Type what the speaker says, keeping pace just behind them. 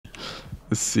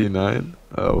C9?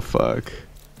 Oh fuck.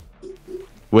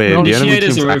 Wait, Well, the enemy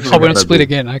initiators team's are over. actually Oh, we're gonna gonna split be-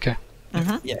 again. Okay.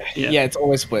 Yeah, it's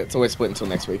always split. It's always split until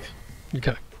next week.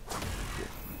 Okay.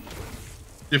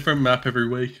 Different map every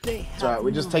week. It's alright,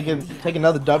 we just take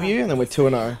another W and then we're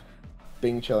 2-0.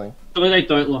 Being chilling. So they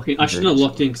don't lock in. I shouldn't have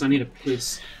locked in because I need a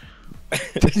piss.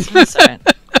 Sorry.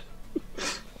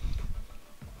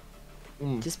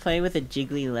 Just play with a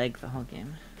jiggly leg the whole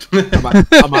game.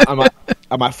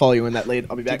 I might follow you in that lead.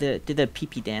 I'll be back. Do the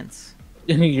pee-pee dance.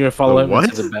 You're following me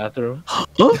what? to the bathroom.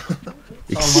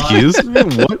 Excuse me?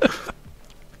 What?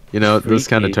 You know, this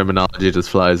kind of terminology just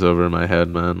flies over my head,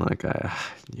 man. Like,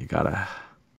 you gotta...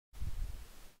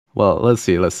 Well, let's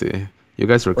see. You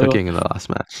guys were cooking in the last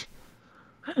match.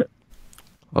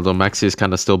 Although Maxi is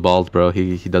kind of still bald, bro.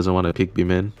 He doesn't want to peek B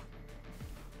main.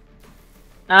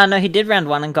 No, he did round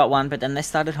 1 and got 1, but then they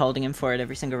started holding him for it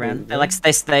every single round. They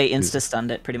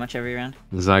insta-stunned it pretty much every round.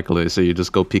 Exactly. So you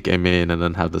just go peek A main and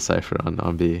then have the Cypher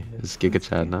on B. It's Giga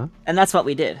Chad now. And that's what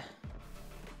we did.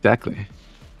 Exactly.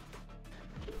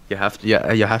 You have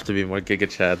to be more Giga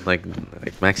Chad. Like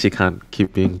Maxi can't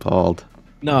keep being bald.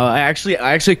 No, I actually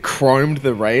chromed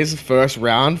the Rays first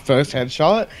round, first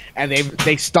headshot, and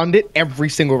they stunned it every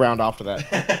single round after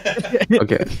that.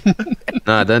 Okay.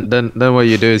 Nah, then what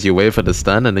you do is you wait for the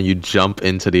stun and then you jump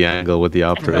into the angle with the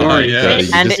upper. Oh, yeah.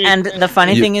 And the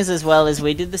funny thing is as well is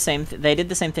we did the same. They did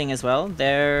the same thing as well.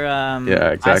 They're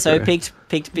exactly. ISO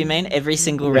peaked B main every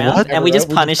single round, and we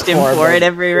just punished him for it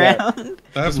every round.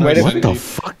 That's What the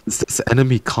fuck is this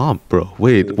enemy comp, bro?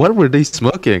 Wait, what were they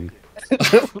smoking?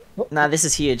 Nah, this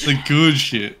is huge. the good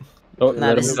shit. Nah,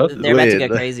 they're about to go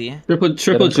crazy. Triple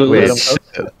Wait, duelist.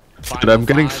 shit. But I'm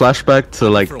getting flashback to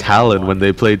like Talon when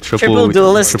they played Triple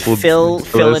duelist, Phil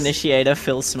duelist. initiator,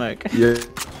 Phil smoke. Yeah.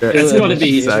 It's gotta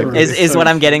be Exactly. Is what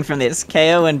I'm getting from this.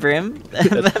 KO and Brim,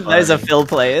 those are Phil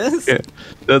players. Yeah,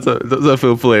 those are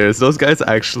Phil players. Those guys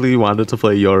actually wanted to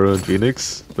play Yoru and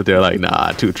Phoenix, but they're like,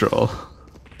 nah, too troll.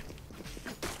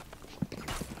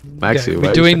 Maxi,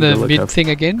 We're doing the mid thing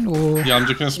again, or Yeah, I'm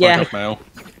just gonna smoke up mail.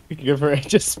 You can go for it.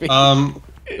 Just speak.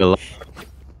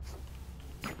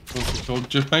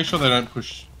 Just make sure they don't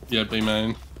push. Yeah, B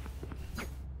main.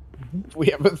 We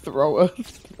have a thrower.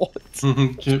 What?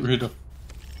 Get rid of.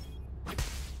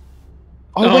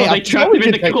 Oh wait, they trapped him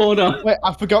in the corner. Wait,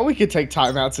 I forgot we could take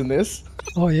timeouts in this.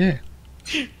 oh yeah.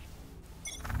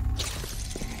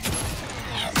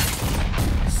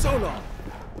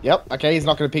 Yep. Okay, he's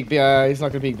not gonna pick. He's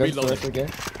not gonna pick Vince first. Okay.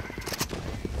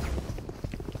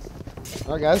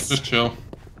 Alright, guys. Just chill.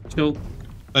 Chill.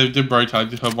 They did rotate.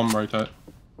 Just have one rotate.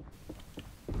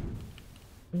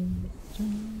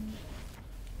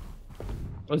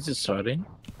 Oh, is it starting?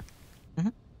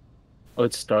 Oh,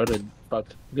 it started. Fuck.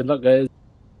 Good luck, guys.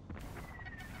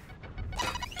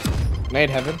 Nade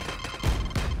heaven.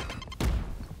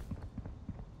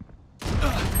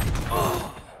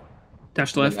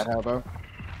 Dash left. That elbow.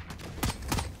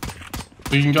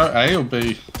 We can go A or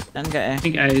B. Don't go A. I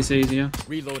think A is easier.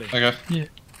 Okay. Yeah.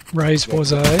 Raise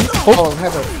was A. Oh,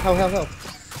 heaven. Hell.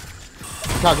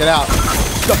 Can't get out.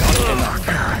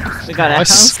 We got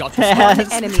Nice. it.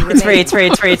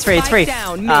 It's free.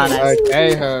 Ah, nice.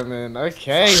 Okay, Herman.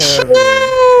 Okay,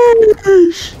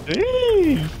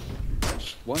 Herman.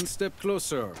 One step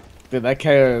closer. Dude, that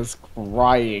KO is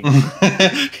crying.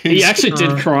 He actually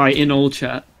did cry in all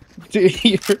chat. Dude,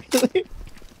 you really?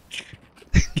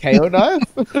 KO knife?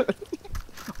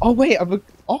 Oh wait,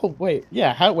 wait.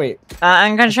 Yeah, wait.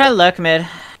 I'm gonna try lurk mid.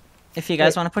 If you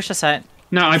guys want to push us out.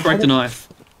 No, I broke the knife.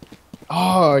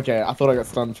 Oh, okay. I thought I got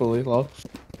stunned fully. Lol.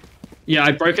 Yeah,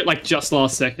 I broke it like just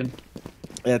last second.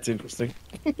 Yeah, that's interesting.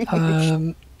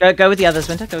 Go with the others,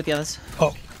 Winter. Go with the others.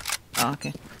 Oh. Oh,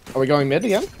 okay. Are we going mid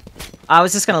again? I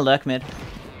was just gonna lurk mid.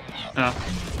 Oh.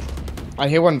 I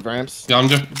hear one ramps. Yeah, I'm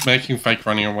just making fake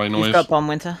running away noise. You've got bomb,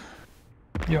 Winter.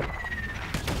 Yep.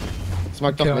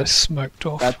 Smoked Okay, off I mid. smoked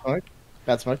off.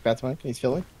 Bad smoke. He's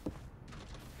filling.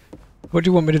 What do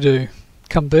you want me to do?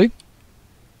 Come B?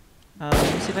 Let me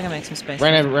see if I can make some space.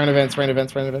 Rain events.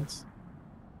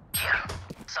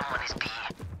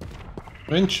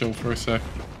 Been chill for a sec.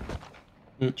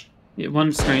 Bitch. Yeah,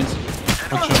 one screens.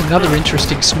 Watch out. Another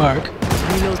interesting smoke.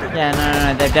 Yeah,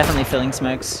 no, they're definitely filling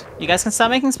smokes. You guys can start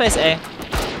making space A.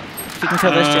 If you can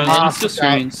kill those two. It's just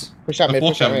screens. Push out mid.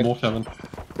 Walk Heaven.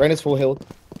 Rain is full healed.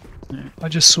 I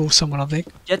just saw someone, I think.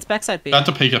 Jet's backside B. About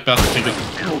to peek it.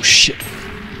 Oh shit.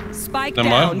 Spike Never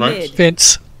down mind, right? mid.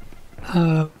 Fence.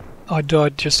 I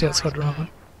died just outside ramen.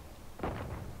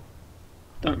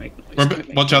 Don't make noise. Remember,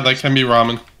 watch out, they can be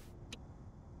ramen.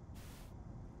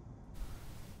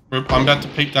 I'm about to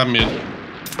peek that mid.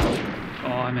 Oh,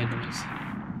 I made noise.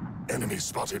 Enemy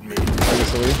spotted me. I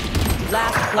guess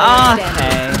Last player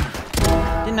standing.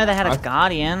 Okay. Didn't know they had a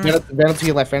guardian. Vandal to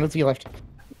your left, Vandal to your left.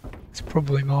 It's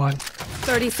probably mine.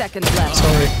 30 seconds left.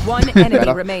 Sorry. One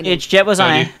enemy remaining. Its jet was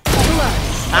on A.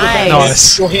 Nice.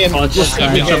 Nice. Your hand. Oh, just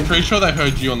Mitch, I'm pretty sure they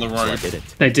heard you on the road.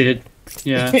 They did.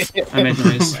 Yeah, I made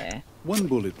noise. Yeah. One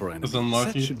bullet per enemy. That's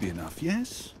unlucky. That should be enough,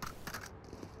 yes?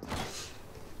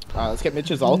 Let's get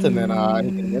Mitch's ult and then he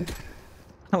can win.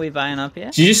 Are we buying up here?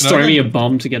 Did you just throw me a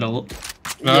bomb to get ult?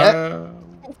 No,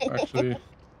 actually.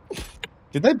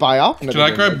 Did they buy up? No, Should they I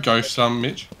didn't. grab Ghost,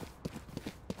 Mitch?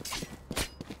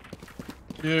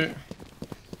 Yeah.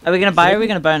 Are we gonna buy or are we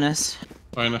gonna bonus?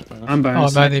 Bonus. I'm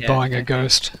bonus. I'm only yeah, buying a okay.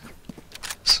 ghost.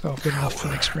 So I'll get enough for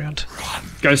next round.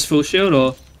 Ghost full shield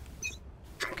or?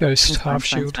 Ghost Fine, half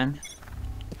fine, shield. fine.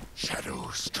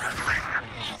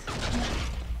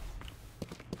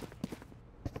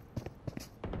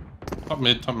 Top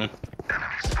mid.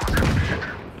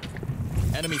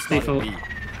 Enemy Default. B.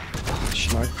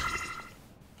 Smoke.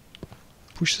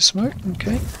 Push the smoke.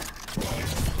 Okay.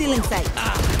 Still in sight.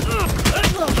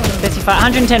 55,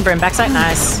 110 brim, backside,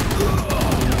 nice.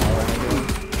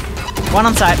 One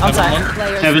on site, on site.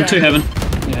 Player Heaven, two standing.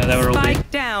 heaven. Yeah, they were all big.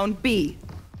 Spike down B.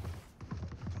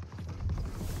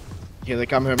 Here they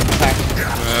come home and attack.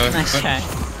 Nice try.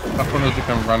 I wanted to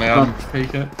come run out and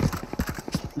peek it.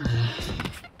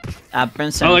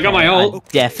 Brimstone. Oh, I got my are ult.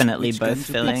 Definitely both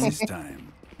filling. This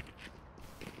time.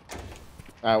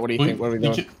 What do you think? What are we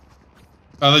doing?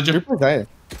 Are they Who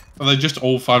just plays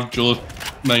all 5 Jewel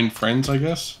main friends, I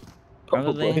guess?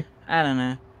 Probably. I don't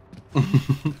know.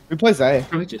 Who plays A?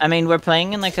 I mean, we're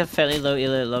playing in like a fairly low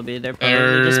elite lobby. They've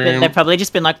probably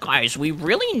just been like, guys, we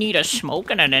really need a smoke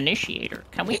and an initiator.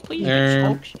 Can we please get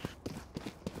smokes?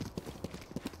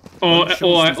 Or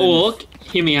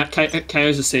hear me out.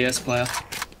 KO's a CS player.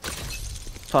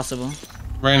 Possible.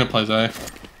 Reyna plays A.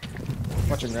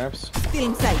 Watching ramps. Still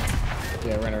in sight.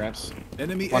 Yeah, Reyna ramps.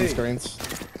 Enemy One A. screens.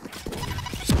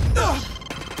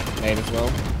 Nade as well.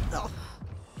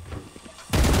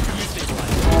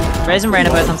 Raise and Reyna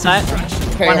both on site.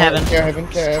 One heaven. Care heaven.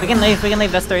 We can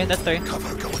leave, that's three. With the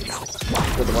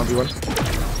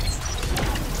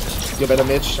 1v1. You're better,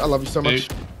 Mitch. I love you so much.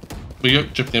 We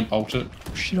got Jip Imp ulted.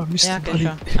 Shit, I missed Yeah, the okay,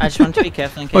 bloody... sure. I just wanted to be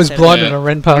careful in case I was they- blind and Yeah. I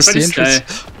ran past the Everybody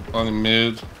entrance. stay. On the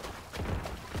mid.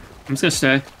 I'm just gonna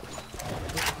stay.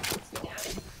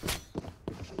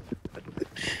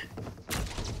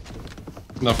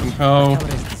 Nothing hell.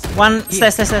 One,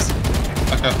 stairs.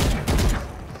 Okay.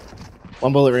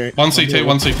 One bullet ring. One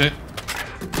CT.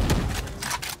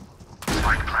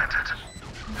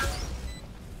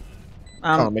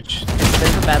 Oh, Mitch.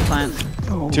 There's a bad plant.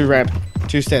 Oh, 2 ramp.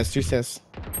 2 stairs.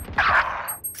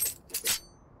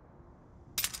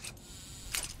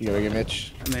 You gotta get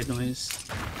Mitch. I made noise.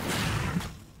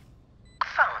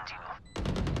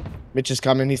 Mitch is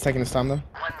coming. He's taking his time though.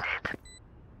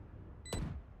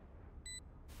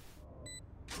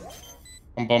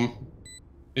 One bomb.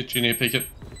 Mitch, you need to peek it.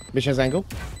 Mitch has angle.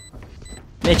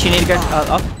 Mitch, you need to go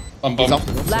off. One He's bomb.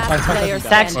 off. Last player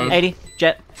Stacks, standing. 80,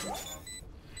 jet.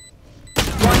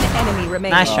 One enemy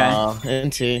remaining. Nice try.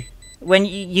 NT. When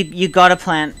you gotta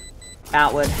plant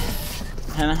outward.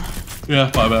 Herman. Yeah,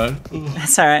 my bad.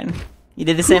 That's alright. You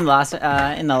did the same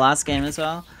in the last game as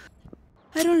well.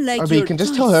 I don't like I mean, you can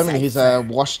just tell Herman he's a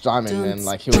washed diamond and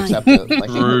like he'll accept it.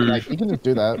 Like he can just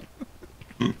do that.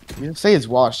 You just say it's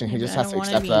washed and he just I has don't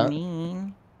to wanna accept be that.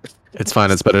 mean. It's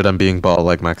fine. It's better than being bald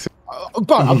like Maxi.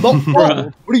 But I'm not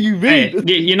bald. What do you Hey, mean?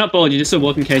 you're not bored. You're just a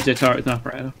walking KJ turret with an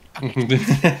operator.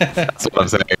 That's what I'm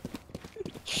saying.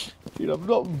 Dude, I'm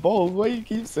not bald. Why do you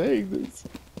keep saying this?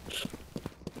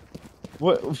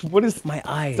 What is My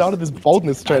eyes. started this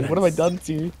baldness trend? What have I done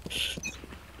to you?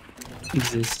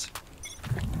 Exist.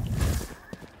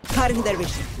 Cutting their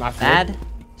vision. Bad.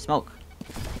 Smoke.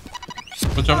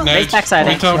 Watch out, Raise Nate. backside,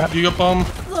 Wait till you got bomb.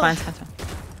 It's fine.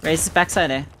 Raise his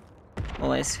backside, eh?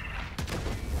 Always.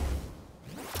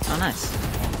 Oh, nice.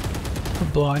 I'm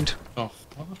blind. Oh,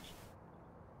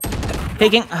 fuck.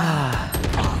 Peeking. Ah.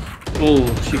 Oh,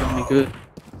 she got me good.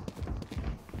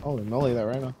 Holy moly, that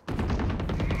Reyna.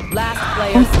 Last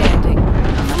player standing.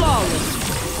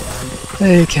 Flawless.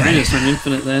 Okay. Reyna's went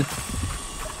infinite there.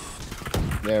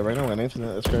 Yeah, Reyna went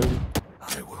infinite. That's crazy.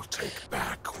 I will take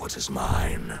back what is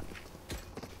mine.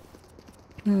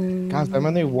 Guys, I'm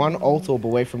only one ult orb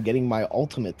away from getting my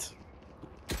ultimate.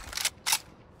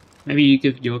 Maybe you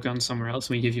give your gun somewhere else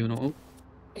and we give you an ult.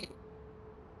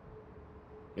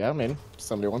 Yeah, I mean,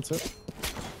 somebody wants it.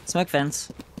 Smoke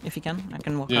fence, if you can. I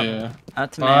can walk Yeah.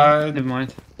 up to now. Never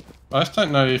mind. I just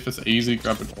don't know if it's easy to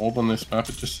grab an orb on this map.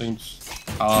 It just seems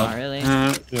Not hard. really.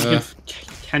 Yeah.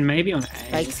 Can maybe on A.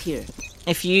 Spikes here.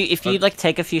 If you like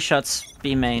take a few shots,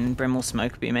 B main, Brim will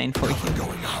smoke B main for you.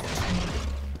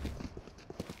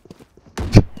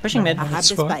 Pushing mid. I have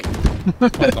the fine.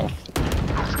 spike.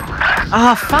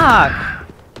 Oh fuck!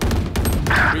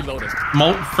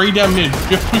 Free down mid.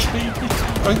 Just push B.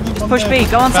 Just push B.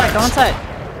 Go on site. Go on site.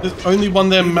 There's only one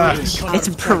there, max. It's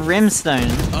Brimstone.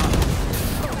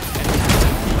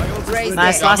 Raise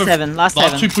Nice. there. Last heaven. Last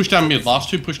Last two heaven. push down mid. Last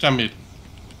two push down mid.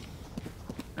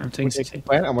 I'm taking CT.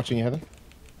 Wait, I'm watching you, Heaven.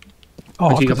 Oh,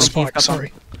 What I've do you got the got on? spike,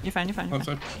 sorry. You're fine. You're fine. You're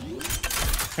That's fine.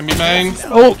 it. Can be main.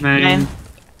 Oh, Main.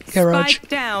 garage. Spike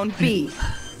down B.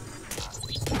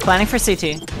 Planning for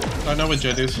CT. I know where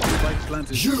Jed is.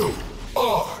 You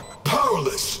are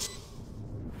powerless.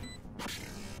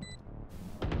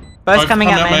 Both coming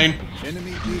come out out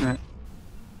main.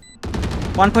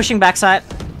 One pushing backside.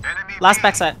 Last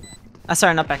backside.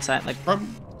 Sorry, not backside. Like.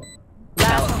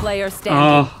 Last player standing.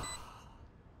 Oh,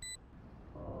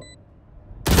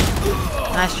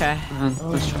 Nice try.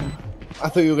 let's try. I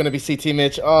thought you were gonna be CT,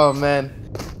 Mitch. Oh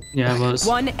man. Yeah, I was.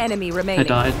 One enemy I remaining.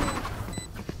 died.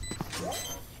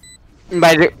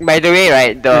 By the way,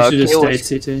 right, I should have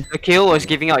stayed CT. the kill was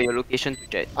giving out your location to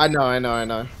Jet.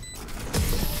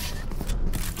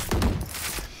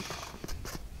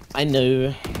 I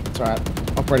know. It's alright.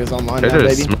 Operators online They're now,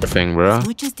 just baby. smurfing, bro. As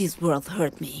much as this world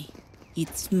hurt me,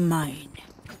 it's mine.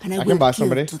 And I, I will can buy kill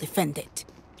somebody. to defend it.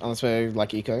 Unless we're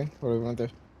like eco. What do we want to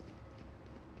do?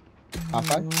 Half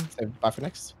five? Say bye for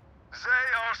next.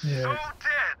 Yeah.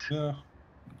 Yeah.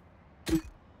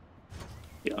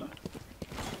 Yeah.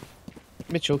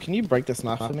 Mitchell, can you break this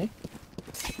knife for me?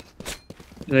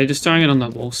 Are they just throwing it on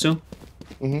that wall still?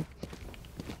 Mm-hmm.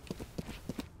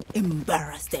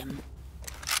 Embarrass them.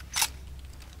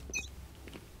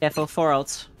 Careful. 4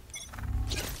 ults.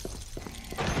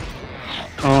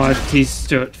 Oh, I'd tease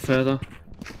do it further.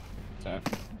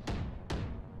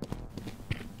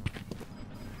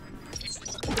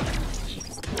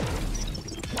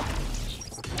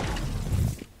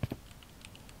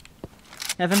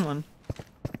 Heaven 1.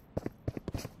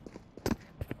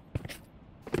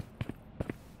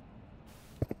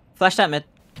 Flash that mid.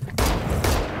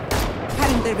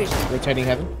 Cutting their vision. Rotating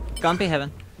Heaven. Gone B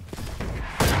heaven.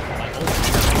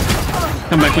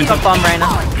 Come back, winter. Got bomb Reyna.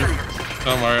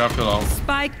 Don't worry, I feel old.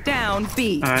 Spike down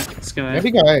B. Alright, let's go.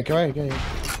 Maybe go away.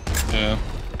 Yeah.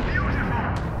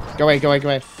 Go away.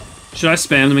 Should I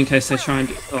spam them in case they try and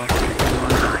do...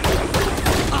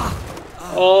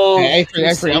 Oh. Hey,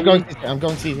 A3. you I'm going CT. I'm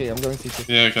going CT.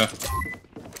 Yeah, okay.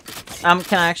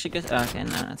 Can I actually go? Oh, okay,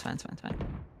 no, it's fine.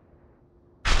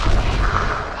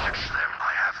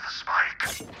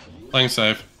 Playing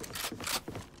safe.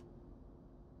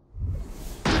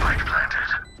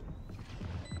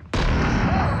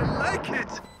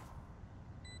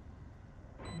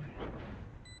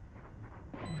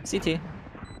 CT.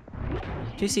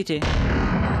 2 CT.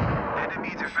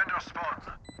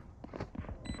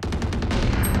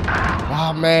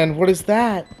 Oh man, what is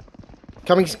that?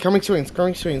 Coming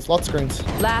screens, lot screens.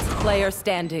 Last player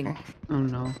standing. Oh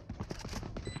no.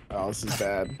 Oh, this is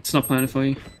bad. It's not planning for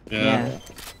you. Yeah.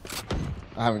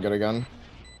 I haven't got a gun.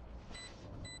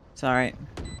 It's alright.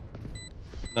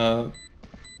 No.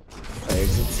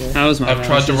 That was my I've bad.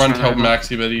 tried to I run should've to help tried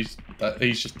Maxi, but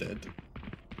he's just dead.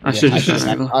 I should have just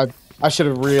I should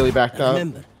have really backed up.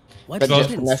 But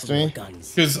just next to me.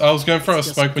 Because I was going for a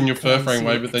smoke when you're furthering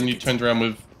away, but then you turned around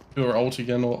with your ult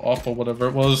again or off or whatever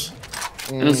it was.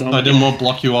 I didn't want to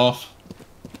block you off.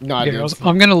 No, I Yeah, didn't.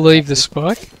 I'm going to leave the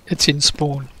spike. It's in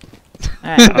spawn.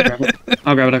 Alright.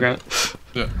 I'll grab it.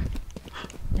 Yeah.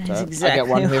 That's I exactly get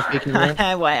one here peeking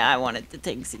around. why I wanted to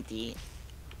take CT.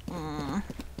 Mm,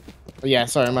 Yeah,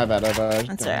 sorry, my bad.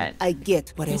 that's alright. I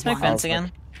get what Can I you smoke want. fence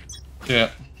again?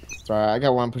 Yeah. Sorry, I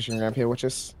got one pushing ramp here, which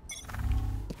is.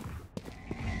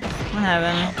 One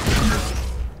heaven.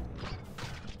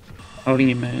 Holding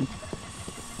you, man.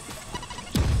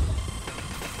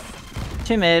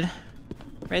 2 mid.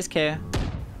 Raise K.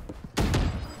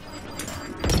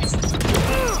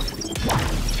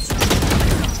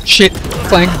 Shit,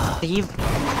 flank. Leave.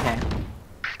 Okay.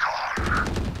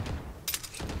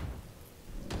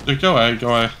 Dude, go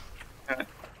away.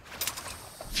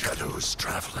 Shadows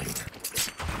traveling.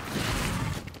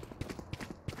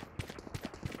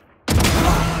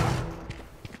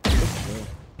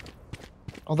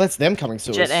 Oh, that's them coming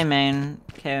to Jet us. A main.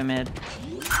 KO mid.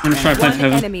 I'm gonna try to play One for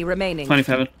heaven. enemy remaining. Plenty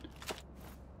for heaven.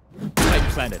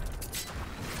 Planted.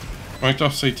 Went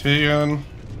off CT again.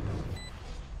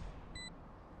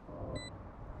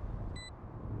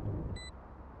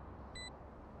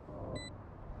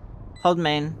 Hold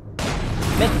main.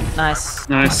 Mid. Nice.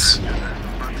 Nice.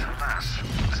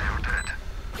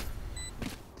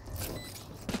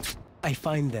 I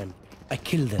find them. I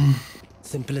kill them.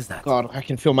 Simple as that. God, I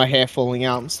can feel my hair falling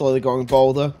out. I'm slowly going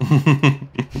bolder.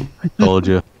 Told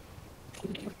you.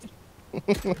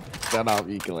 Shut up,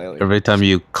 ukulele. Every time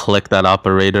you click that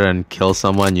operator and kill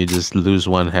someone, you just lose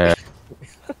one hair.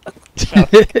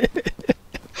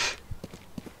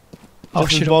 Oh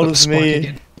Just shit, as I've bold got the as spike me.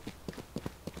 again.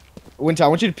 Winter, I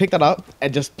want you to pick that up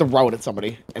and just throw it at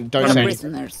somebody. And don't say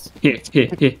anything. Prisoners. Here.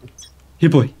 Here,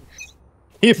 boy.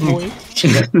 Here, boy.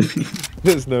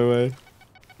 There's no way.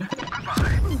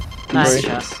 Nice Sorry.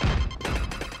 shot.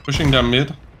 Pushing down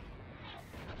mid.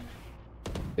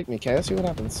 Pick me, Chaos. See what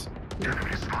happens.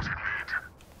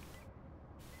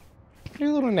 Throw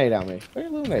a little nade at me. Throw a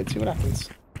little nade. See what happens.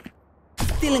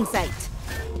 Still in sight.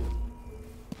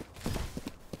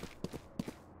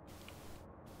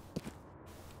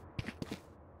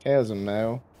 Chaos and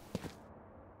male.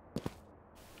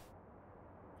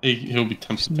 He'll be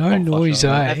tempted. No to pop noise,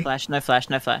 flash out. No eh? flash, no flash,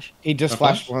 no flash. He just No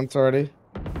flashed flash? once already.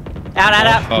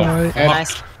 Out. Oh, No.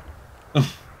 Nice.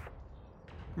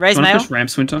 Raise Wanna mail. push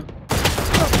ramps, Winter?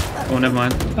 Oh, never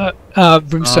mind.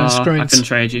 Brimstone I screens. can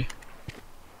trade you.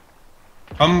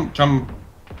 Come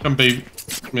B.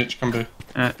 Mitch, come B.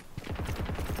 Alright.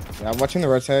 Yeah, I'm watching the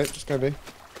rotate. Just go B.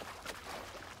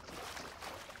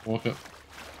 Walk it.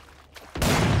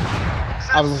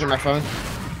 I was looking at my phone.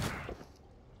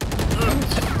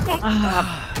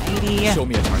 Lady. Show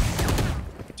me a target.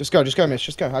 Just go, Mitch.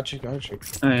 Just go. How'd you go? Shoot.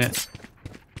 Oh, yeah.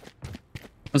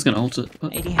 I was gonna ult it,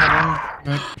 but... 80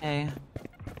 heaven. Okay.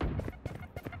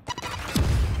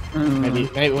 Maybe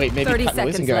wait, maybe 30 cut noise and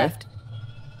seconds go. left.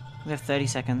 We have 30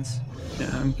 seconds. Yeah,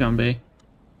 I'm going B.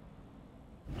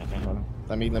 Okay, hold on.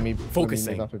 Let me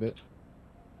Focusing. move up a bit.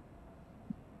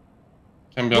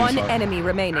 Can be on One the side. enemy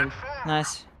remaining.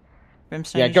 Nice.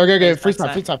 Brimstone. Yeah, go. Free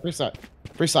Backside. side.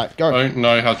 Free side. Go. I don't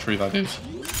know how true that is.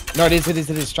 No, it is.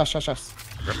 Trust.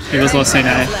 He was lost in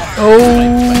A. Oh!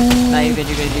 No, you're good.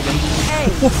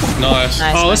 Nice.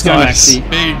 Nice. Oh, let's go, Nice. Maxi.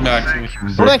 Big Maxi.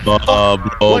 What did I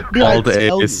Bald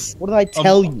tell you? ace. What did I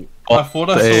tell you? I thought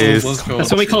I saw Ace. it was called.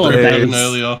 That's what we call a Ace. base.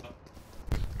 Earlier.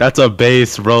 That's a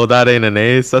base, bro. That ain't an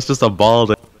ace. That's just a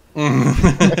bald.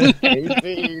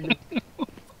 18.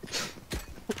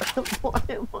 Why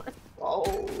am I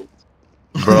old?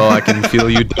 Bro, I can feel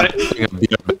you drinking a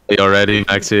beer belly already,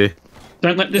 Maxi.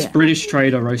 Don't let this British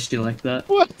trader roast you like that.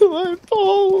 Why am I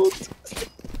bald?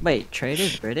 Wait,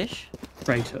 trader's British?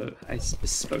 Traitor, I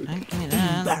misspoke. Don't give me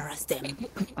that. Embarrass them.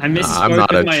 I misspoke I'm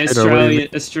not with a my traitor, what do you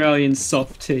Australian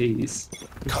soft teas.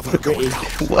 Cover going out.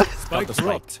 Spike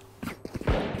dropped.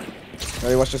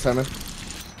 Ready, watch this, Simon.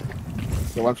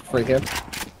 Get one for free here.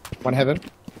 One heaven.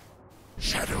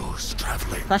 Shadows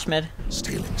traveling. Flash mid.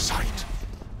 Stealing sight.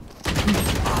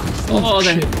 Oh,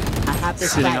 they're I have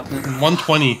this sitting back. up there.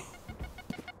 120.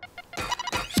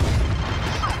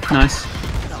 Nice.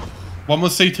 One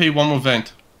was CT, one was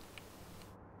vent.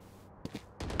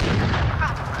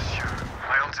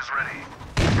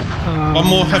 One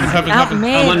more heaven. Out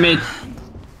mid. Oh, one mid.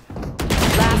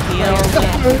 Heal.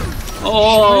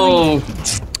 Oh!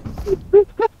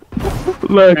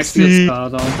 Max gets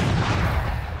hard on.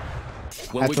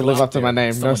 When Had we to go live out up to my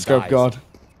there, name. No someone scope dies. god.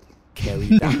 Carry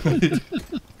that.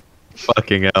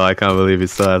 Fucking hell, I can't believe he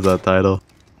still has that title.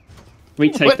 We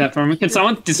take that from him. Did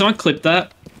someone clip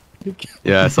that?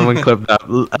 Yeah, someone clipped that.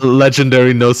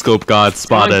 Legendary no-scope god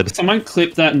spotted. Someone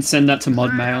clip that and send that to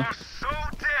mod mail.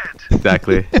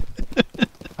 Exactly.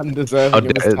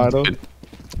 Undeserving of his title.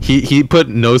 He put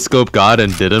no-scope god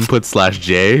and didn't put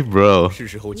 /J, bro. 是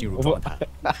时候进入状态。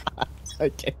 I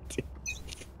can't do.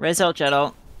 Raise ult, jet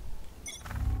ult.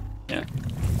 Yeah.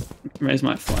 Raise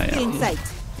my fly out. In sight.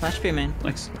 Flash B main.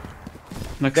 Next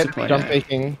to Get play jump out.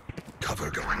 faking. Cover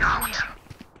going out.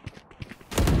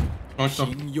 Nice job.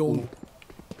 金庸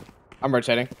I'm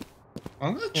rotating.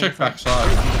 I'm gonna check backside.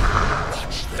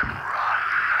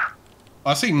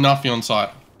 I see nothing on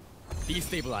site.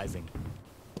 destabilizing.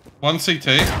 One CT.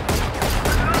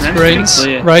 That's Screens.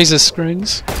 pretty clear. Razor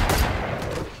screens.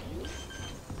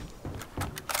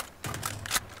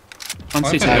 One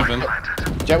I see CT. heaven.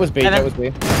 Jet was B. Heaven. Jet was B.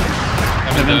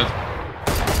 Heaven dead.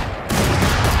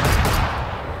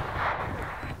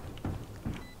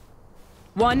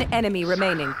 One enemy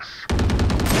remaining.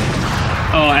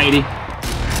 Oh, 80.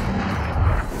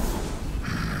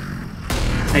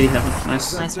 87.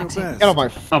 Nice. Nice, Maxi. Get off my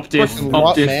Up diff. freaking Up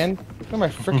lot, diff. man. Get my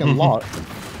freaking lot.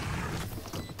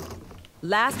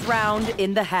 Last round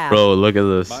in the half. Bro, look at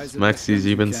this. Maxi's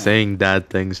even saying dad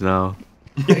things now.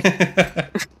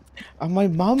 My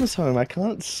mom's home. I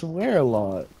can't swear a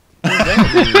lot.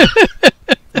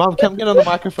 Mom, come get on the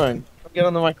microphone. Come get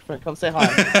on the microphone. Come say hi.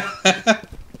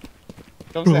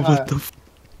 Come say hi.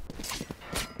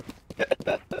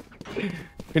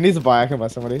 Who needs a buy? I can buy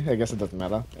somebody. I guess it doesn't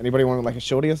matter. Anybody want like a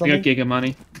shorty or I something? got giga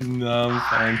money. No, I'm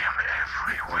fine.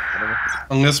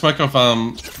 I'm gonna smoke off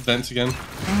vents again.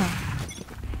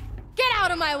 Get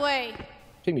out of my way!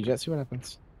 Ping me, Jet. See what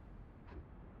happens.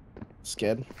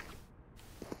 Scared.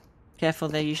 Careful,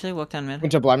 they usually walk down mid.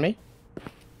 Winter blind me.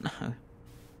 No.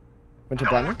 Winter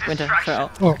blind me. Winter, for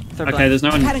ult. Oh. For Okay, blind. there's no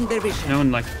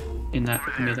one like in that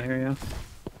mid area.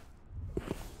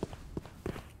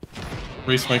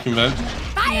 Re-smoking vent.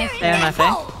 They're in my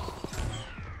face.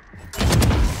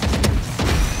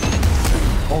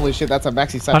 Holy shit, that's a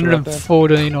maxi satchel right there.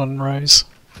 114 on Rose.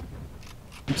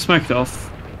 I'm smoked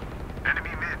off.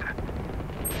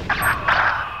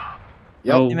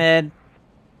 Yep. Oh. Mid.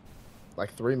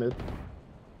 Like 3 mid.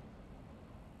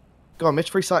 Go on, Mitch,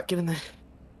 free sight, get in there.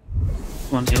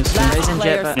 One is. Rose and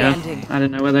Jet, but Yeah, I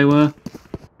didn't know where they were.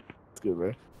 It's good,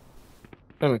 bro.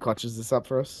 How many clutches this up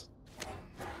for us?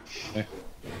 Okay.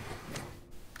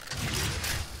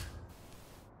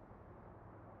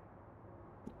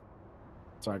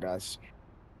 Sorry, guys.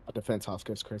 Our defense half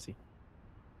goes crazy.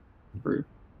 Brew.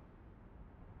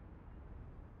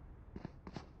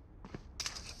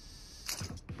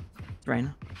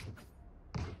 Reyna.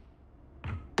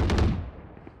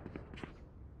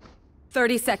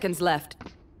 30 seconds left.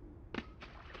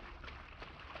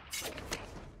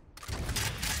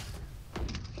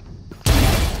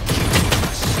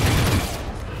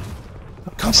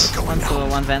 One door,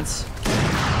 one vents.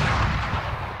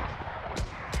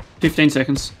 15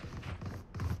 seconds.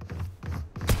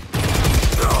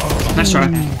 Nice try.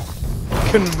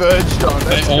 Converged on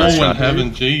They it. all went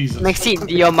heaven, Jesus. Maxine,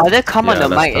 did your mother come on Yeah, the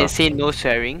that's mic and tough. say no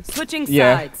swearing? Switching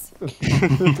Yeah. sides.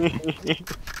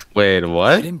 Wait, I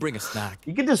what? didn't bring a snack.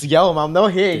 You can just yell, Mom. They'll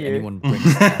hear Did you. anyone bring a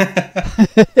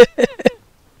snack?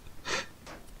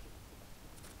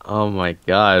 Oh my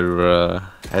god, bro.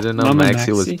 I didn't know Mama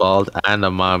Maxi was Maxi? bald and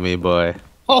a mommy boy.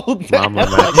 Oh, damn.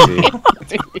 Mama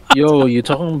Maxi. Yo, you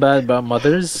talking bad about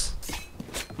mothers?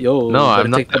 Yo, No, better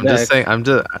I'm not. take that I'm just back.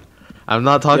 saying. I'm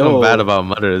not talking Yo. bad about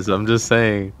mothers. I'm just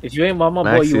saying. If you ain't mama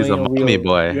boy, you Maxi's ain't a a real. mommy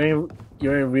boy.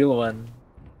 You ain't a real one.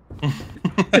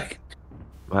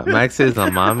 Maxi is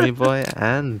a mommy boy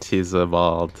and he's a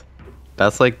bald.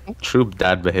 That's like true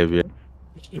dad behavior.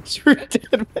 True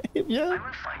dead behavior.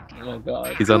 Oh my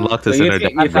god. He's unlocked his So inner you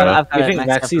think, dad, you bro. think, you think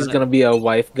Max, Maxi's gonna be a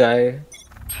wife guy?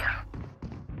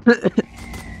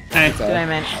 Hey, Good eye,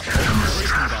 man.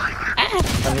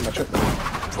 I need my trip.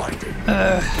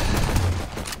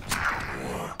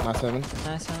 Nice, Evan.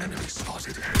 Nice one.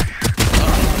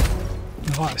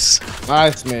 Nice.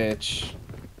 Nice, Mitch.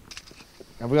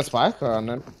 Have we got spike or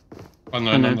no?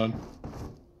 Unknown, Unknown. unknown.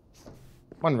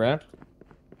 One ramp.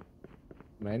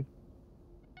 Main.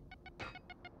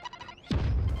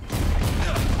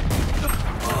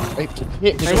 Wait,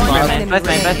 hit me. Both main, both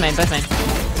main, both main, both main.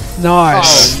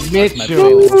 Nice. Oh,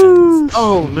 Mitchell.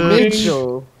 Oh,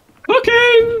 Mitchell.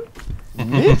 okay.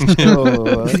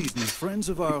 Mitchell. These friends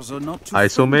of ours are not too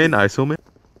ISO main, ISO main.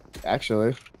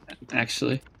 Actually.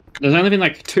 Actually, there's only been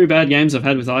like 2 bad games I've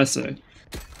had with ISO,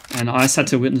 and Ice had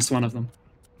to witness one of them.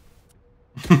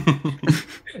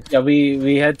 Yeah,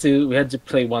 we had to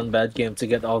play one bad game to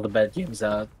get all the bad games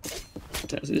out.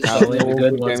 That's it. Only the good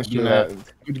Good ones games do from that. now.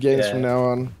 Good games Yeah. from now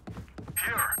on.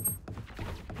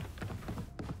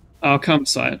 Oh, come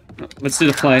side. Let's do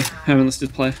the play. Herman, let's do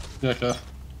the play. Yeah, okay.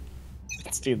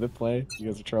 Let's do the play. You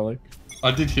guys are trolling.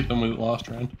 I did hit them with it last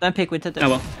round. Don't pick Winter. Oh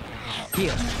well.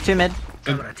 2 mid.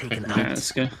 Okay,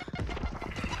 let's go.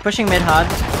 Pushing mid hard.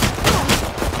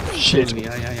 Shit.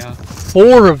 Yeah.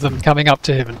 4 of them coming up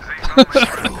to heaven.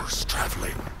 Shadows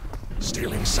traveling.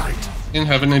 Stealing sight. In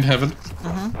heaven, in heaven.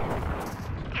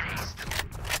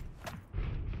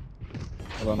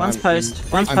 Hold on, One's I'm-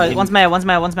 post. One's I'm post. in. One's male. One's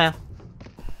male. One's male.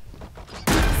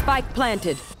 Spike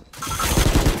planted.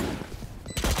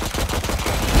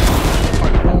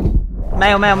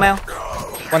 Male.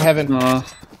 One heaven.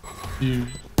 You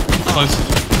close.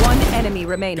 One enemy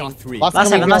remaining. Last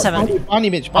heaven, last heaven. Bunny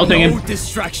Mitch. I'll Bunny. ding No him.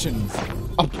 distractions.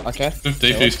 Oh, okay.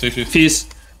 Defuse, defuse. Fuse.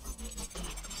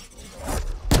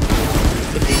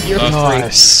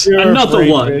 Nice. Another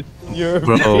one. You're a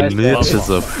Bro, Nice Mitch ball. is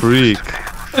a freak.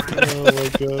 Oh my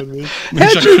god, Mitch.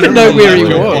 How'd you even know where he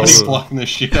was? Blocking the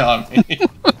shit out of me.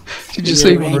 Did you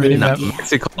see him reading Nah, that?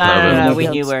 Maxi called No, heaven. we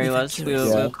knew where he was. We were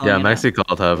Yeah, calling it out. Maxi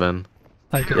called heaven.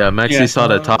 Okay. Yeah, Maxi Yeah. saw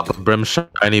the top of Brim's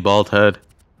shiny bald head.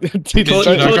 Dude, Did Call- you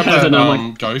call got heaven, that I'm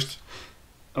like- ghost?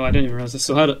 Oh, I didn't even realize I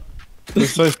still had it.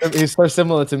 he's so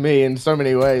similar to me in so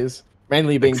many ways.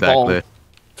 Mainly being Exactly.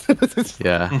 bald.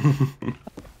 Yeah.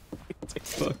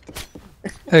 Fuck.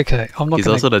 Okay, I'm not He's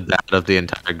gonna. also the dad of the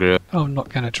entire group. I'm not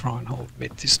gonna try and hold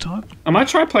mid this time. I might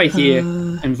try play here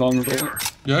and vulnerable.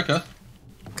 Yeah, okay.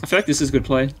 I feel like this is a good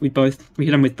play. We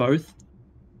hit him with both.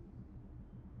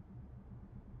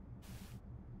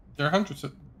 They're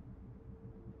 100%.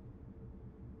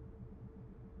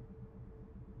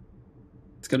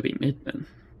 It's gotta be mid then.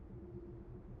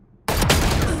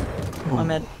 I'm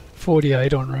at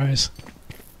 48 on Rose.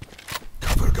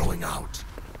 Cover going out.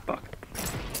 Fuck.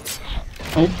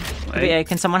 Oh. Wait. yeah,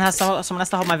 can someone has to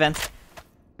hold my vent.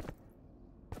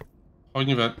 Hold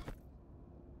your vent.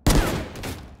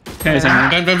 Okay,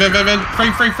 Vent.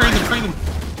 Free them.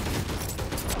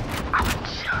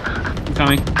 I'm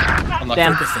coming.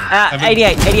 Damn.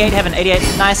 88 heaven, 88.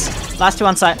 Nice. Last two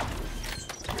on site.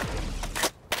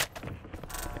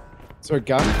 So a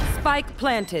gun. Spike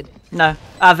planted. No.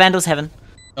 Vandal's heaven.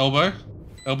 Elbow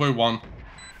 1.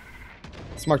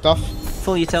 Smoked off.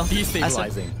 Full util.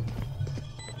 Destabilizing.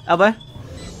 Elbow.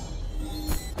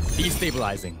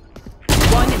 Destabilizing.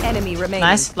 One enemy remaining.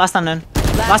 Nice. Last unknown.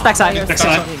 Last backside.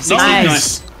 Backside.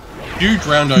 Nice. Huge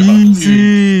round over.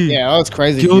 Easy. Yeah, that was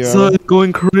crazy. Gyoza is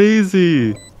going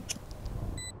crazy.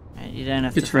 You don't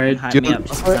have Good to trade. hype me up.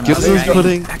 Just Gyoza's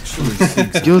putting. I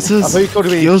thought you called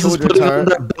me Gyoza's killed putting your on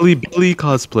that Billy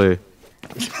cosplay.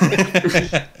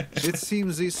 It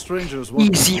seems these strangers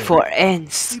want Easy for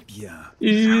ends. Yeah.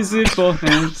 Easy for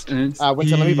hands.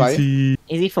 Winter, let me buy you.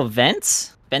 Easy for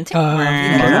vents? Venting? Among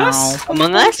Us?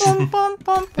 Among Us?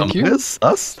 Thank you. Yes,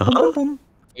 us, huh?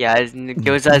 Yeah,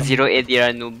 Gyoza 08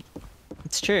 era noob.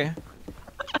 It's true.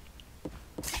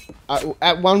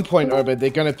 At one point, Oba, they're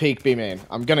gonna peek B main.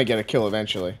 I'm gonna get a kill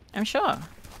eventually. I'm sure.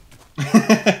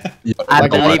 I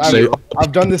believe you.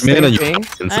 I've done the same thing.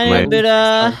 Hey,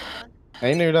 Buddha.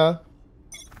 Hey, Nuda.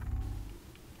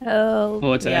 Oh,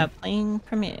 Oh, it's Yeah, A. playing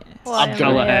Premiere. why am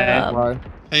Abdullah I A. up? Right.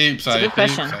 Heaps, It's a good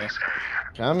question.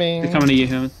 Coming. They're coming to you,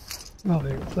 Herman. Oh,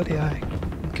 they're bloody A.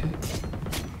 Okay.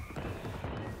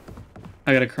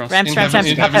 I gotta cross. Ramps. Up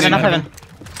heaven. Alright,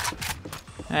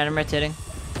 I'm rotating.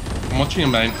 I'm watching your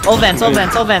main. All vents.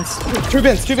 Two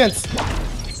vents.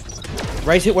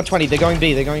 Raise hit 120. They're going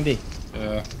B.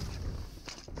 Yeah.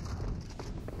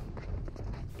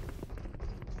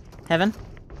 Heaven.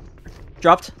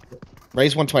 Dropped.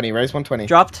 Raise 120.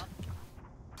 Dropped.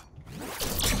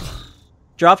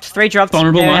 3 dropped.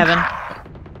 Vulnerable one. Heaven.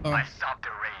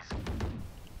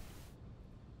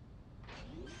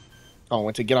 Oh,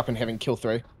 went to get up in heaven, kill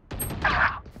 3.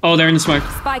 Oh, they're in the smoke.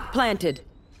 Spike planted.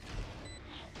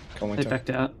 Come on, They Winter. backed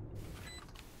out.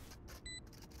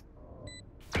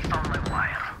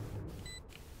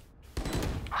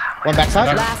 One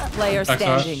backside. Last player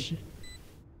Backside. standing.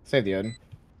 Save the Odin.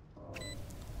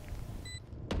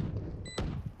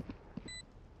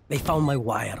 They found my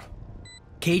wire.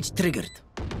 Cage triggered.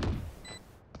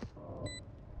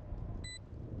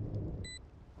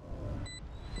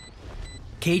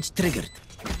 Cage triggered.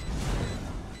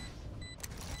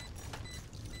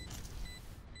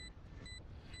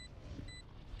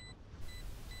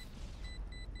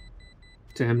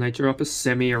 Damn, they drew up a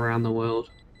semi around the world.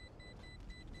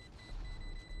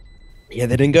 Yeah,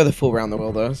 they didn't go the full round the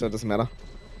world though, so it doesn't matter.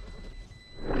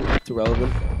 It's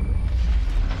irrelevant.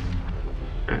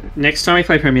 Next time we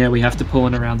play Premiere, we have to pull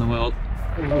in around the world.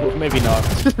 Maybe not.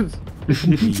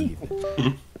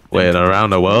 Wait, around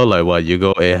the world? Like what? You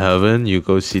go A heaven, you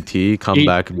go CT, come You-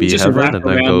 back you B just heaven, wrap and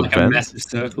then around go like a vent? massive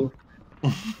circle.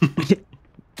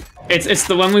 It's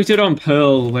the one we did on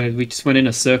Pearl where we just went in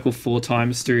a circle 4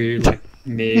 times through like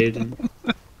mid.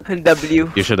 And...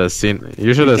 W. You should have seen.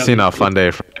 You should have seen our Fun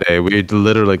Day Friday. We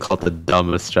literally called the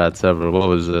dumbest strats ever. What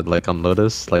was it like on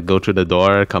Lotus? Like go through the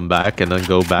door, come back, and then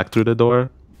go back through the door.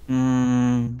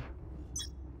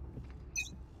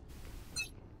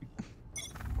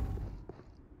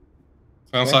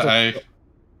 Sounds like A.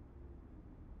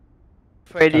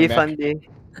 Friday fun day.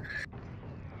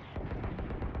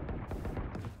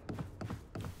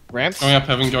 Ramps? Going up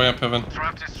heaven.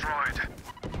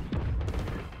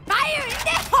 Fire in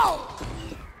the hole!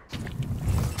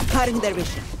 Cutting their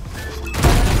vision.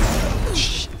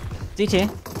 DT.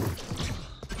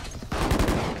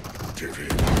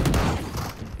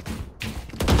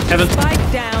 Heaven.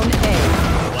 Spike down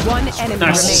A. One enemy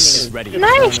Nice. remaining.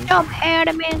 Nice job,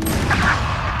 Herman.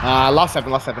 Last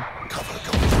 7.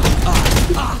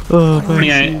 Oh,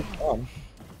 28.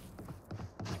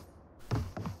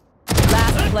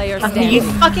 Last player Are you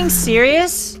standing. fucking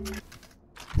serious?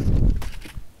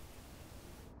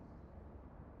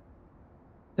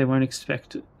 They won't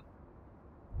expect it.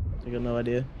 I got no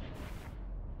idea.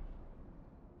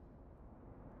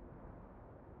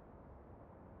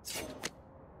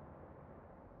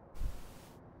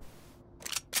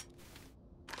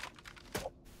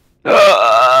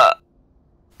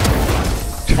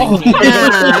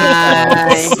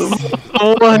 Nice.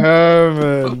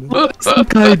 Herman. What's that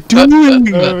guy doing?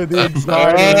 Herman, the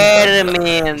anxiety.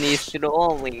 Herman is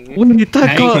rolling. Wait,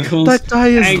 that guy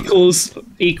is ankles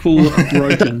equal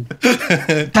broken.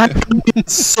 that guy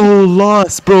is so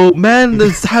lost, bro. Man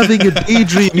is having a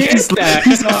daydream. He's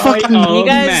fucking.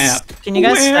 Can you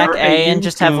guys stack A and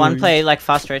just have one play like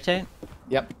fast rotate?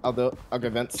 Yep, I'll do it. I'll go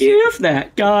Vince. Give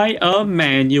that guy a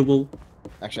manual.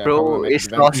 Actually, Bro, it's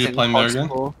lost You in playing there again?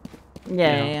 possible.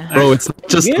 Yeah. Bro, it's not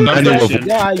just manual.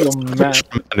 Yeah, you're mad.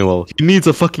 Manual. He needs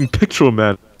a fucking picture,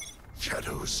 man. He's Like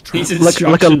a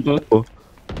instruction book.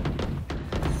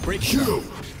 You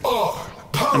are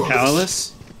I'm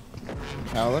powerless.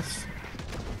 Powerless.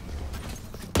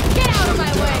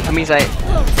 I mean, like,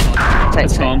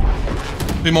 It's gone.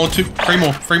 Three more.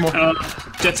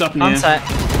 Jet's up in On the site.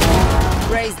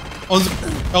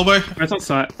 Elbow. It's on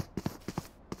site.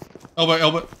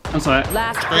 Elbow. On site.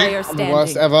 Last player I'm the standing.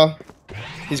 worst ever.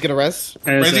 He's gonna res.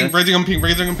 Raising on ping.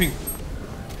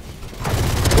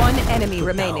 One enemy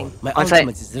remaining. My On site.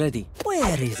 ultimate is ready.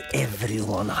 Where is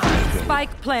everyone hiding? Spike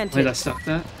Wait, planted. I stuck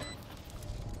that.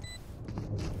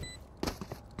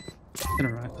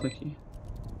 Gonna right click you.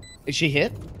 Is she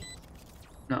hit?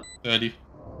 No. 30.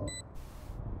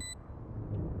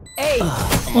 A.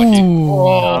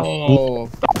 Unlucky. Oh.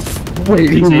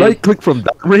 Wait, you right click from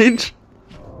that range?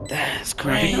 That's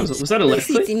Right, great. was that a left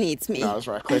click? needs me. No, it's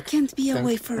right I click. can't be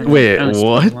away for Wait, That was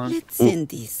what? one. Let's end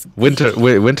this.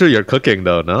 Winter, you're cooking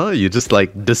though, no? You just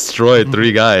like destroyed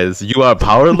 3 guys. You are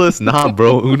powerless? Nah,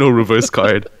 bro. Uno reverse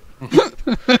card.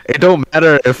 It don't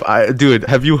matter if dude,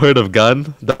 have you heard of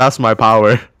gun? That's my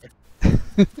power.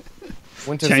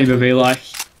 Winter Chamber be like.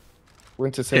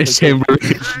 Winter Chamber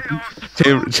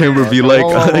be like,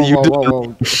 you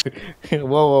did.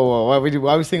 Whoa. Why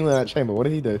are we singling that chamber? What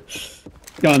did he do?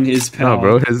 Gun is power.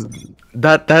 No, bro.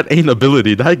 That ain't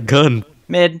ability. That gun.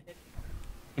 Mid.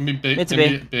 Can be big. It's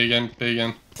Can B. be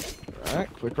again.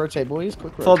 Alright, quick rotate, boys.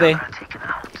 Quick rotate.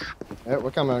 4B. Yeah,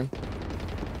 we're coming.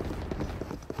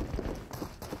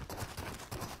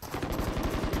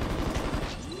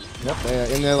 Yep,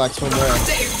 they're in there like swimwear.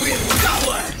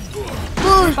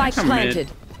 Spike planted.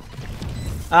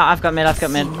 I've got mid. I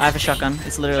have a shotgun.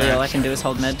 It's literally all I can do is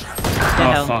hold mid.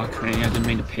 Oh fuck me, I didn't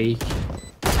mean to peek.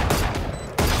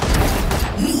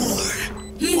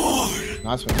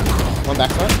 Nice one. One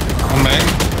backside. On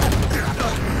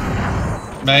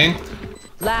main.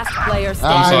 Last player On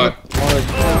standing.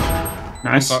 site.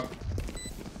 Nice. On site.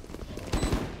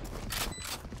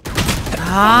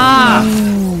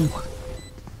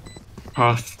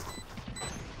 Path.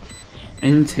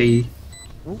 NT.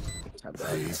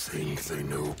 They think they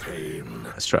know pain.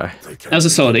 Let's try. That was a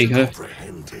solid eco.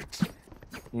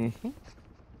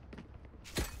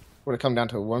 Would it come down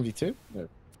to a 1v2? No.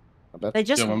 I bet. They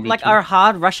just Yeah, 1v2. like are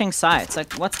hard rushing sites.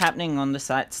 Like what's happening on the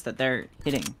sites that they're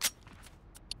hitting?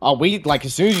 Oh, we like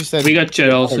as soon as you said We got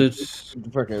jet altered.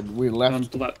 frickin', we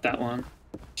left. That one.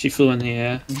 She flew in the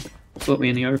air. Put me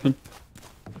in the open.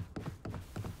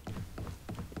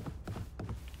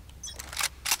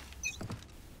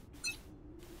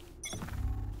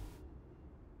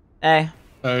 Hey,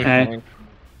 Hey.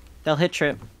 they'll hit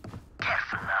trip.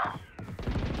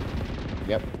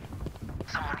 Yep.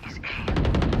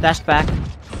 Dashed back.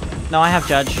 No, I have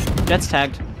judge. Jet's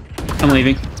tagged. I'm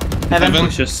leaving. Heaven.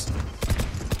 It's just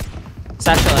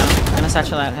Satchel out. Gonna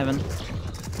satchel out heaven.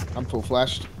 I'm full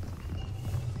flashed.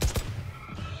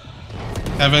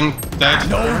 Heaven.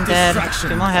 Dead. I'm dead.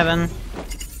 2 more heaven.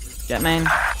 Jet main.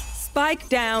 Spike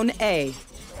down A.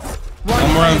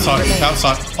 One more outside.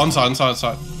 Outside.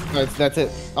 Inside. No, that's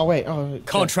it. Oh wait. Oh.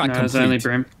 Contract no, it's complete. only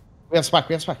Brim. We have spike.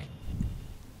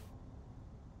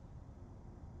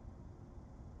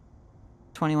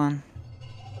 21.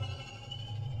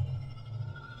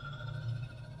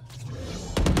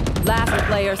 Last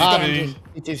player standing.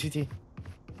 CT.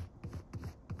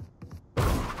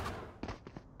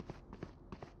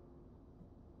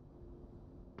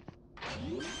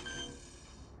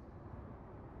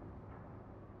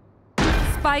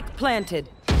 Spike planted.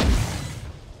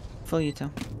 Full Utah.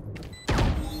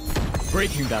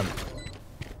 Breaking them.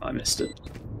 I missed it.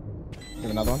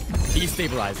 Give another one.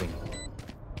 Destabilizing.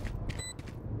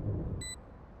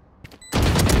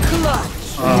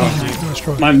 Nice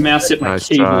try. My mouse hit my Nice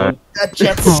keyboard. That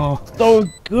jet's Oh, so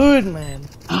good, man.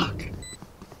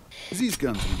 These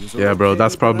guns we use are Yeah, bro. okay,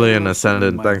 That's but probably I an also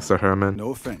ascendant don't thanks to mind. Herman.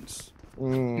 No offense.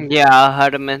 Yeah,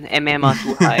 Herman. MMR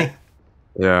too high.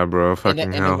 Yeah, bro. Fucking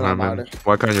and hell, then I'm Herman. out.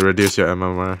 Why can't you reduce your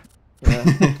MMR? Yeah.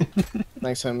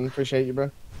 Thanks, Herman. Appreciate you,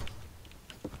 bro.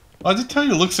 I did tell you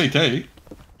to look CT.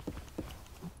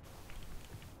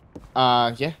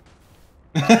 Yeah.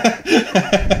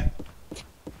 I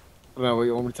don't know what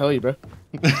you want me to tell you, bro.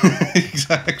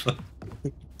 Exactly.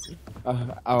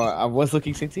 I was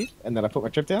looking CT, and then I put my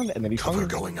trip down, and then he Cover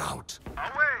going out.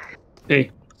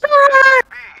 Hey.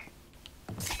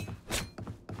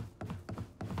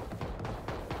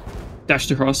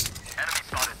 Dashed across.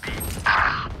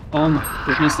 Oh my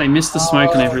goodness, they missed the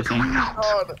smoke and everything.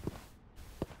 God.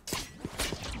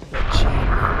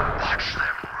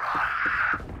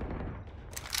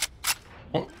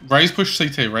 What? Raise push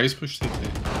CT. Raise push CT.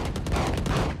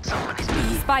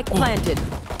 Spike planted.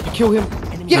 You kill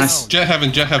him. Yes. Jet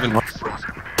heaven. Jet heaven.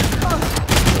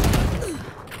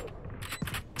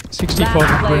 65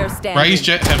 Last player and standing. Raise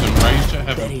jet heaven. Raise jet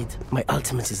heaven. Buried. My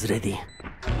ultimate is ready.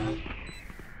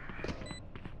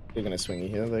 They're gonna swing you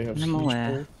here. They have I'm huge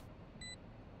aware. balls.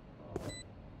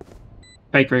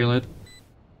 Fake reload.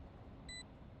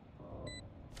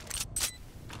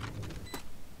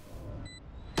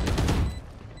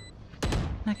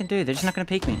 I can do. They're just not gonna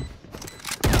peek me.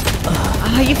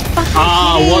 Oh, you fucking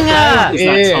What the hell is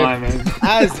If. that time, man?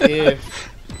 As if.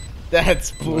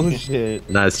 That's bullshit.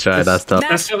 Nice try. That's tough.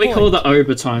 That's what we call the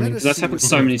overtiming, Let because us that's see happened what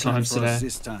so you many have planned times for us today.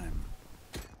 this time.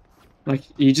 Like,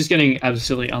 you're just getting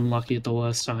absolutely unlucky at the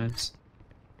worst times.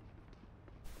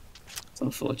 It's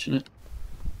unfortunate.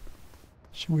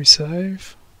 should we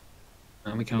save?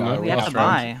 And we can't No, go We have last to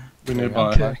round. buy. We need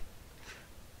buy. Okay.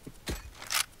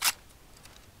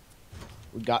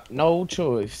 We got no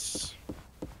choice.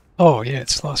 Oh yeah,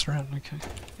 it's last round. Okay.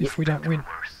 If we don't win,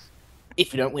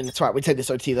 If you don't win, that's right. We take this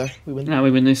OT though. We win. No,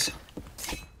 we win this.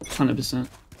 100%.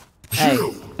 Hey,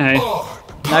 Hey.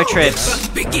 no trips.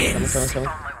 Coming.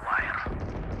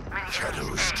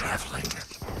 Shadows traveling.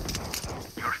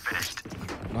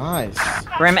 Nice.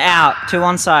 Brim out. 2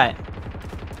 on site.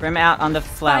 Brim out on the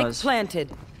Spike flowers.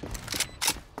 planted.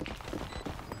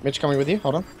 Mitch coming with you.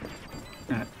 Hold on.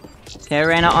 Okay,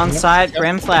 Reyna on site.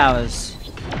 Brim flowers.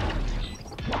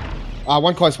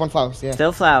 One close, one flowers. Yeah.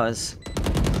 Still flowers.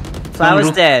 Flowers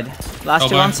no. dead. Last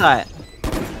 2 bye. on site.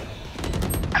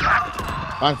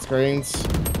 Fine screens.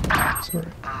 sorry.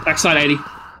 Backside 80.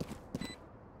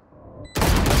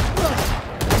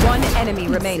 One enemy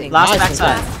remaining. Last Nice.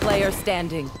 backside. Last player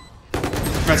standing.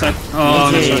 Right side. Oh,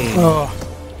 nice one. Oh,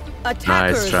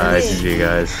 Attackers Nice try, win. GG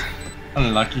guys.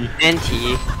 Unlucky.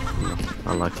 NT.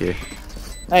 Unlucky.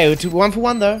 Hey, we're 1 for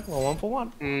 1 though. Well, 1 for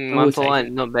 1. One for take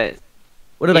one, not bad.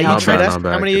 What about Not you, bad, Trader? not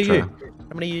bad, How many are good you? try.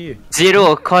 How many are you?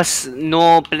 0, cause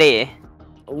no play.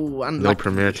 Oh, unlucky. No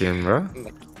premier team, bro.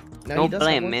 No he does have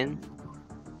blame, one. man.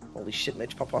 Holy shit,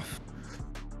 Mitch, pop off.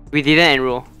 We didn't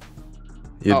enroll.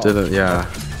 You Oh. didn't, yeah,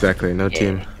 exactly. No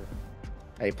team.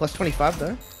 Hey, plus 25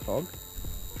 though. Fog.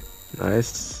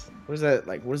 Nice. What is that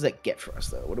like? What does that get for us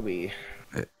though? What do we?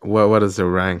 What is the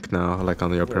rank now? Like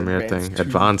on your We're premier advanced thing? two.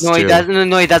 Advanced No, too. it doesn't.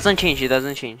 No, it doesn't change. It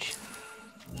doesn't change.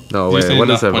 No, You just wait. need What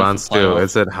does enough points to advanced play do? off.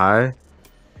 Is it high?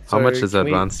 How much is can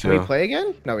advanced Can we do? play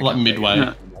again? No, we Like can't play midway.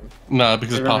 again. No,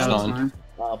 because it's past Everyone else 9.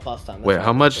 fine. Past time. that's Wait, fine,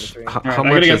 how much? 23. How Alright, I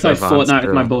much gotta go is play advanced Fortnite with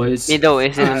do? my boys. Middle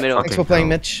is in the middle. Thanks for Fucking playing,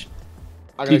 hell. Mitch.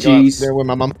 I gotta go GGs. out there with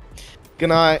my mum. Good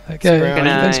night. okay. Stick around.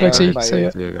 Thanks, Good Maxie. Bye. See ya.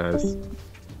 See you guys.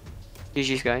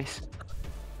 GG's, guys.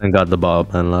 And got the ball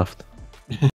man left.